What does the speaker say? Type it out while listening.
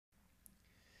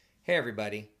Hey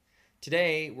everybody.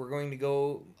 Today we're going to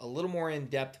go a little more in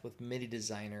depth with MIDI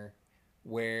Designer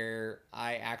where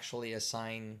I actually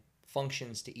assign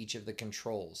functions to each of the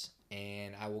controls,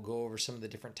 and I will go over some of the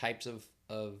different types of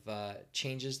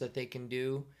changes that they can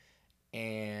do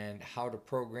and how to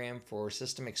program for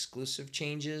system exclusive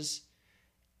changes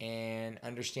and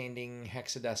understanding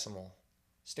hexadecimal.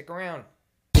 Stick around.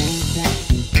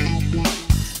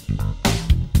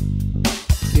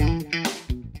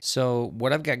 So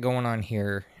what I've got going on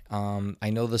here, I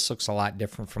know this looks a lot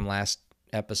different from last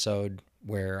episode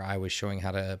where I was showing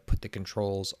how to put the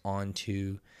controls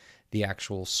onto the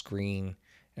actual screen,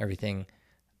 everything.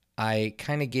 I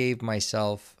kind of gave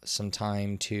myself some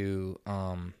time to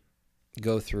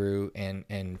go through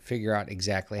and figure out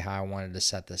exactly how I wanted to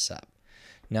set this up.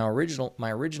 Now,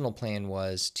 my original plan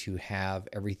was to have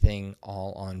everything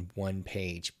all on one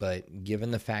page, but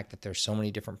given the fact that there's so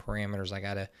many different parameters I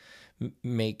gotta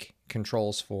make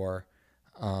controls for,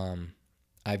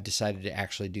 I've decided to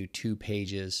actually do 2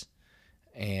 pages,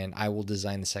 and I will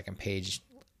design the second page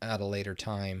at a later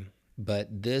time.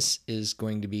 But this is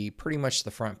going to be pretty much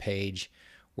the front page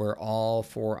where all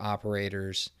 4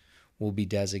 operators will be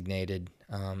designated.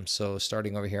 So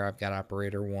starting over here, I've got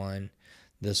operator 1.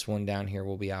 This one down here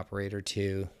will be operator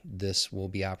 2. This will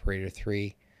be operator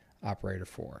 3, operator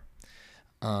 4.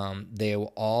 They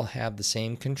will all have the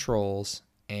same controls,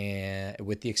 and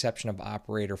with the exception of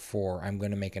operator 4, I'm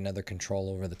going to make another control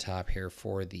over the top here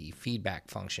for the feedback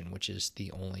function, which is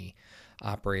the only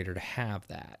operator to have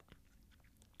that.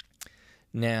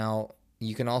 Now,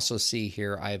 you can also see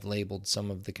here I've labeled some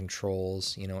of the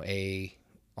controls, A,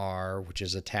 R, which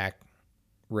is attack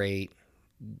rate,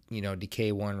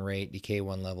 decay 1 rate, decay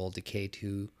 1 level, decay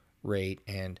 2 rate,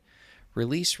 and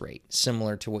release rate,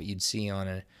 similar to what you'd see on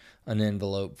an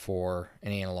envelope for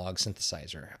an analog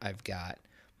synthesizer. I've got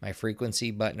my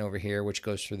frequency button over here, which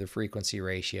goes through the frequency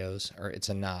ratios, or it's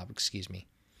a knob, excuse me.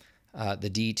 The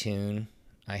detune,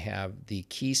 I have the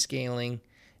key scaling,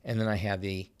 and then I have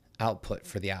the output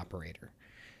for the operator.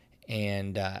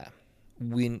 And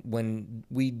when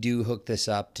we do hook this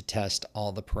up to test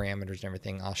all the parameters and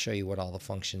everything, I'll show you what all the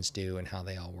functions do and how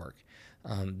they all work.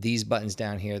 These buttons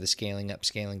down here, the scaling up,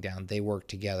 scaling down, they work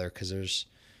together because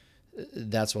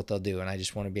that's what they'll do. And I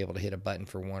just want to be able to hit a button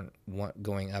for one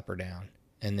going up or down.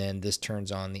 And then this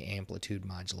turns on the amplitude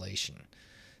modulation.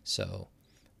 So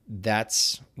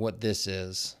that's what this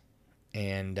is.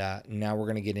 And now we're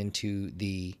going to get into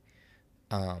the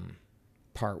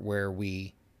part where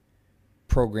we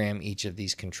program each of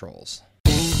these controls.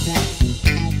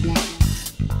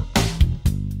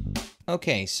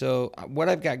 Okay, so what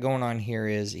I've got going on here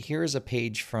is a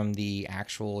page from the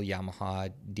actual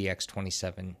Yamaha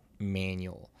DX27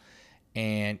 manual,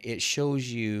 and it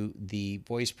shows you the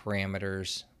voice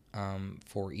parameters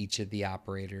for each of the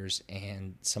operators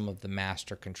and some of the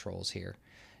master controls here.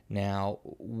 Now,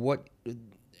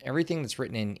 everything that's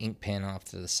written in ink pen off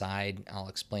to the side, I'll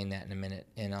explain that in a minute,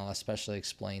 and I'll especially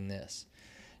explain this.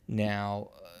 Now,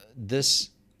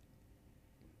 this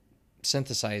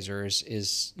synthesizer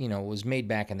was made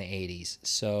back in the 80s,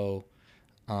 so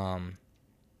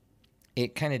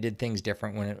it kind of did things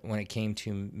different when it came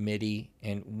to MIDI.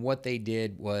 And what they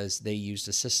did was they used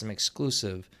a system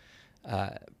exclusive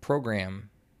programming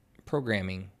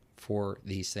for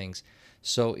these things.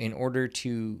 So in order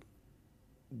to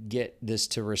get this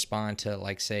to respond to,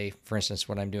 like, say, for instance,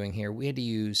 what I'm doing here, we had to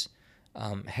use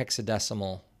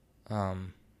hexadecimal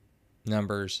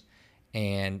numbers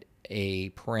and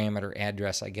a parameter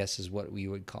address, I guess is what we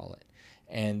would call it.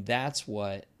 And that's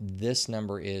what this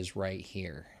number is right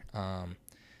here.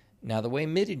 Now, the way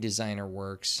MIDI Designer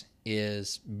works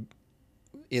is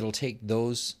it'll take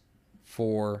those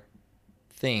 4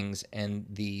 things and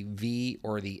the V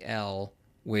or the L,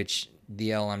 which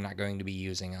the L I'm not going to be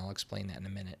using. I'll explain that in a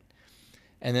minute.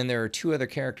 And then there are 2 other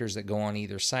characters that go on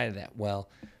either side of that. Well,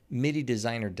 MIDI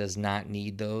Designer does not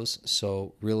need those,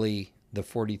 so really the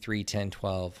 43, 10,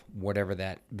 12, whatever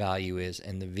that value is,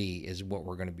 and the V is what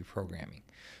we're going to be programming.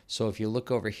 So if you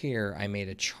look over here, I made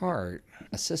a chart,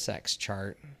 a Sysex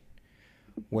chart,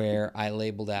 where I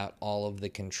labeled out all of the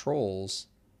controls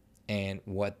and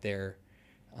what their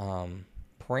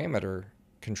parameter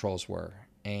controls were.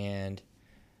 And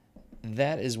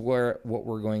that is what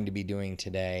we're going to be doing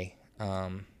today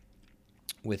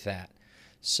with that.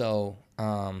 So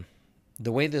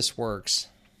the way this works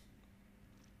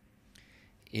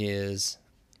is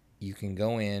you can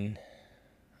go in.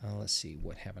 Let's see,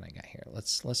 what haven't I got here?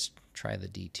 Let's try the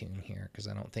detune here, because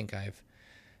I don't think I've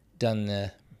done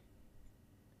the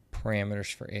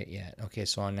parameters for it yet. Okay,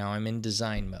 so now I'm in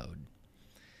design mode,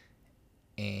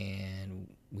 and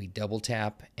we double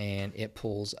tap and it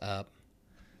pulls up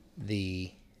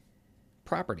the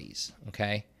properties.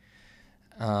 Okay.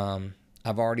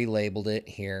 I've already labeled it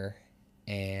here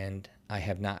and I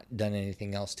have not done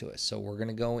anything else to it. So we're going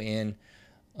to go in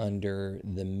under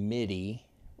the MIDI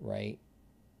right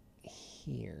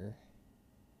here.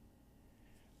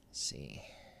 Let's see.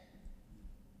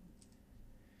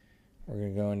 We're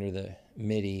going to go under the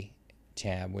MIDI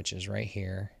tab, which is right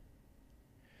here.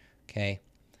 Okay.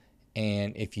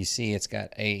 And if you see, it's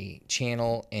got a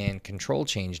channel and control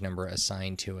change number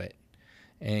assigned to it.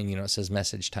 And, you know, it says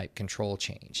message type control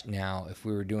change. Now, if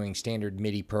we were doing standard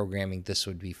MIDI programming, this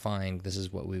would be fine. This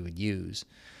is what we would use.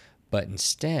 But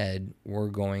instead, we're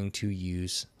going to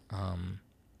use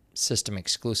system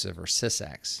exclusive, or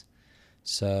Sysex.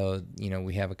 So, you know,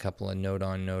 we have a couple of node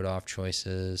on, node off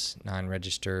choices,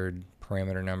 non-registered,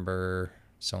 parameter number,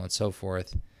 so on and so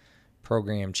forth,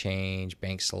 program change,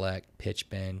 bank select, pitch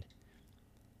bend.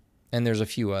 And there's a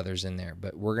few others in there,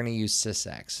 but we're going to use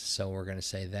Sysex. So we're going to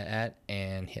say that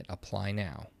and hit apply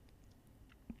now.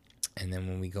 And then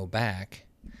when we go back,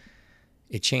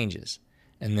 it changes.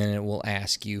 And then it will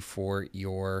ask you for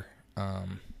your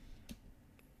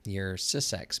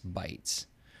Sysex bytes,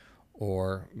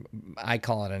 or I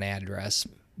call it an address,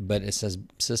 but it says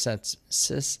Sysex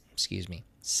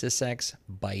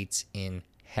bytes in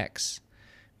hex,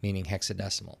 meaning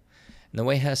hexadecimal. And the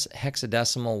way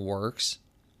hexadecimal works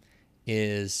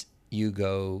is you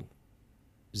go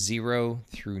 0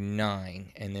 through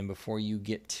 9, and then before you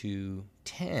get to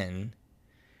 10,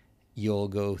 you'll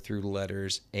go through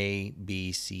letters A,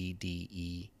 B, C, D,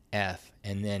 E, F,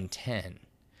 and then 10.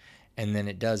 And then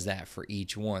it does that for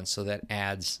each one, so that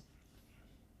adds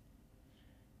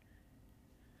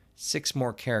 6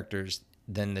 more characters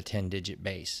than the 10-digit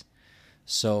base.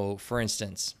 So, for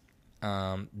instance,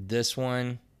 this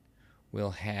one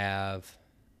will have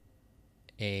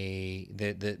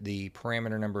the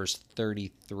parameter number is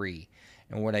 33.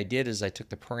 And what I did is I took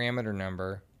the parameter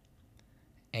number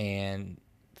and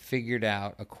figured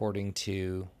out according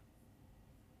to,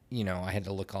 you know, I had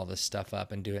to look all this stuff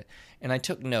up and do it. And I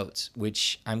took notes,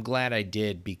 which I'm glad I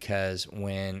did, because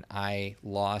when I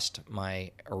lost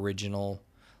my original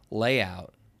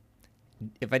layout,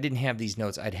 if I didn't have these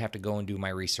notes, I'd have to go and do my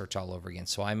research all over again.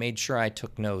 So I made sure I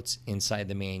took notes inside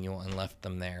the manual and left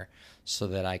them there so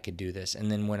that I could do this.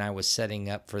 And then when I was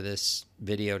setting up for this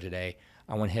video today,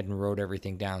 I went ahead and wrote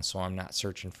everything down so I'm not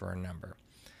searching for a number.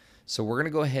 So we're going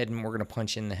to go ahead and we're going to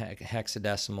punch in the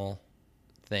hexadecimal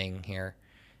thing here.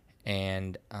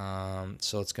 And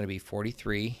so it's going to be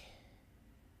 43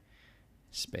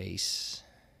 space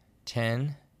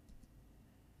 10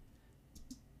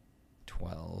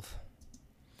 12.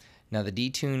 Now the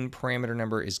detune parameter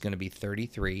number is going to be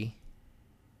 33,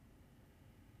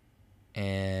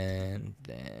 and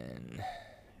then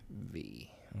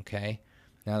V. Okay.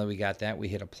 Now that we got that, we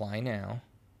hit apply now.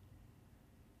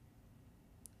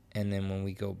 And then when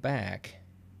we go back,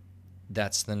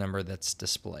 that's the number that's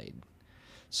displayed.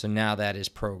 So now that is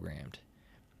programmed.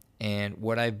 And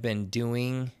what I've been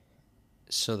doing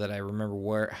so that I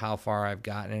remember how far I've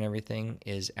gotten and everything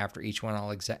is after each one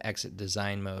I'll exit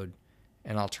design mode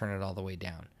and I'll turn it all the way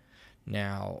down.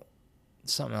 Now,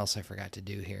 something else I forgot to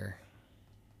do here.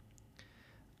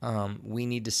 We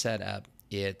need to set up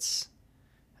its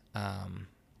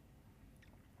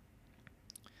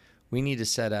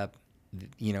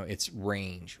its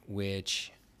range,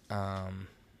 which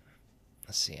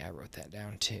let's see, I wrote that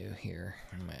down too here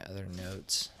in my other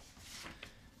notes.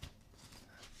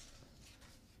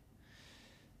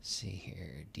 See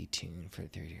here, detune for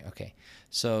 30. Okay,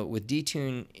 so with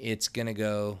detune, it's going to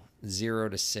go 0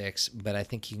 to 6, but I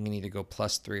think you can either go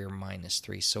 +3 or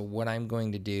 -3. So what I'm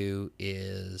going to do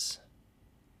is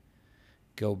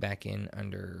go back in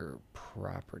under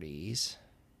properties,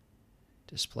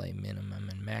 display minimum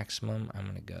and maximum. I'm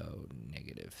going to go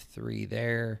 -3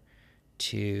 there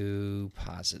to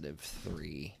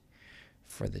 +3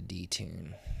 for the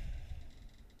detune.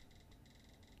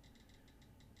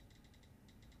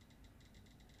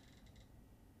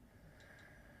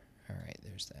 All right,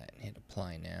 there's that. Hit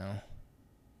apply now.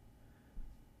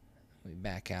 We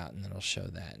back out and then it'll show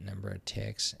that number of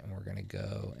ticks, and we're going to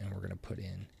go and we're going to put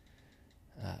in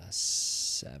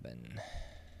 7.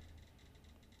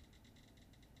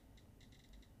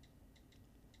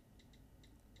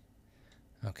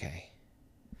 Okay.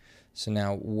 So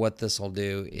now what this will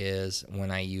do is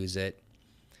when I use it,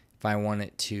 if I want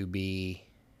it to be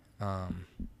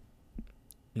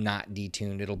not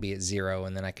detuned, it'll be at 0,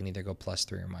 and then I can either go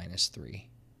 +3 or -3.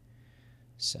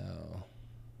 So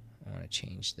I want to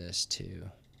change this to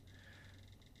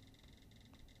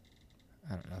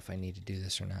I don't know if I need to do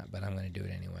this or not, but I'm going to do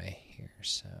it anyway here.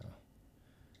 So,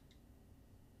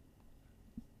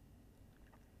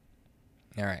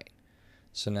 all right.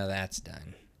 So now that's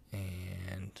done.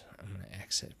 And I'm going to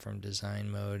exit from design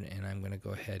mode, and I'm going to go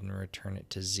ahead and return it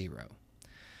to 0.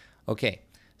 Okay,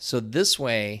 so this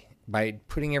way, by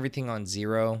putting everything on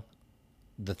 0,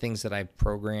 the things that I've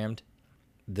programmed,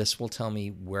 this will tell me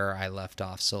where I left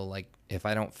off. So like if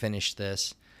I don't finish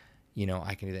this, you know,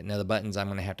 I can do that. Now the buttons, I'm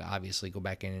going to have to obviously go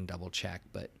back in and double check,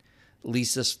 but at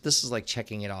least this is like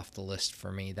checking it off the list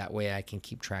for me. That way I can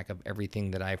keep track of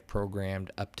everything that I've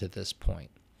programmed up to this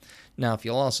point. Now, if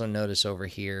you'll also notice over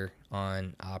here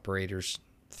on operators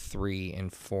 3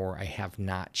 and 4, I have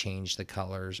not changed the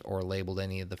colors or labeled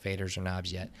any of the faders or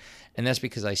knobs yet. And that's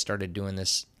because I started doing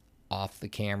this off the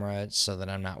camera so that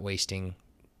I'm not wasting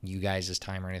you guys'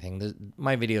 time or anything.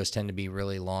 My videos tend to be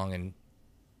really long and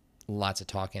lots of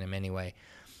talk in them anyway.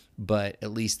 But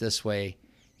at least this way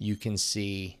you can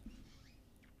see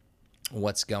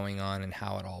what's going on and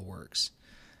how it all works.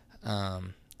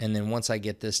 And then once I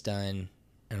get this done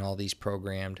and all these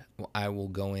programmed, I will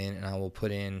go in and I will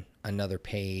put in another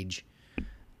page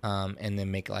and then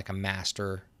make like a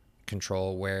master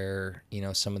control where, you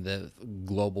know, some of the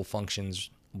global functions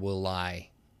will lie,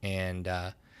 and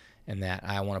that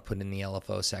I want to put in the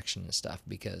LFO section and stuff,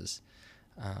 because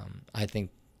I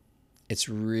think it's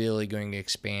really going to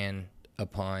expand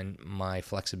upon my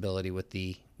flexibility with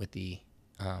the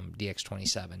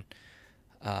DX27.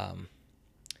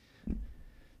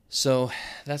 So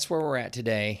that's where we're at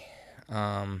today.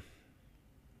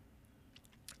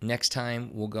 Next time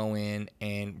we'll go in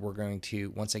and we're going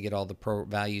to, once I get all the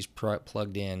values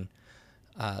plugged in,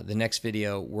 the next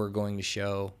video we're going to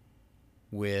show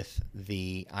with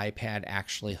the iPad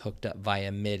actually hooked up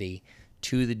via MIDI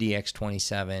to the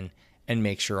DX27 and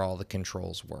make sure all the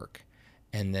controls work.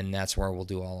 And then that's where we'll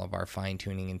do all of our fine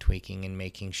tuning and tweaking and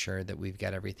making sure that we've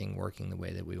got everything working the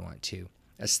way that we want to.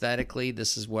 Aesthetically,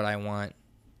 this is what I want,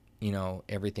 you know,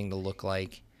 everything to look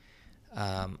like.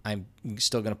 I'm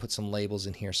still going to put some labels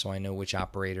in here so I know which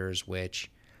operator is which.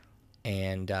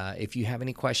 And if you have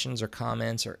any questions or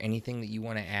comments or anything that you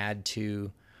want to add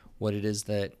to what it is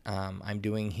that I'm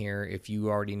doing here, if you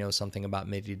already know something about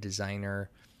MIDI Designer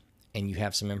and you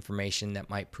have some information that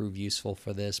might prove useful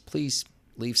for this, please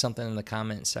leave something in the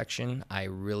comment section. I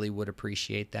really would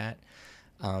appreciate that.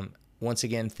 Once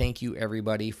again, thank you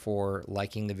everybody for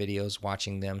liking the videos,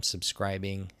 watching them,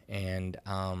 subscribing, and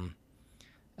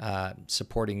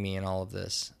supporting me in all of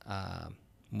this.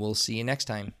 We'll see you next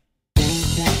time.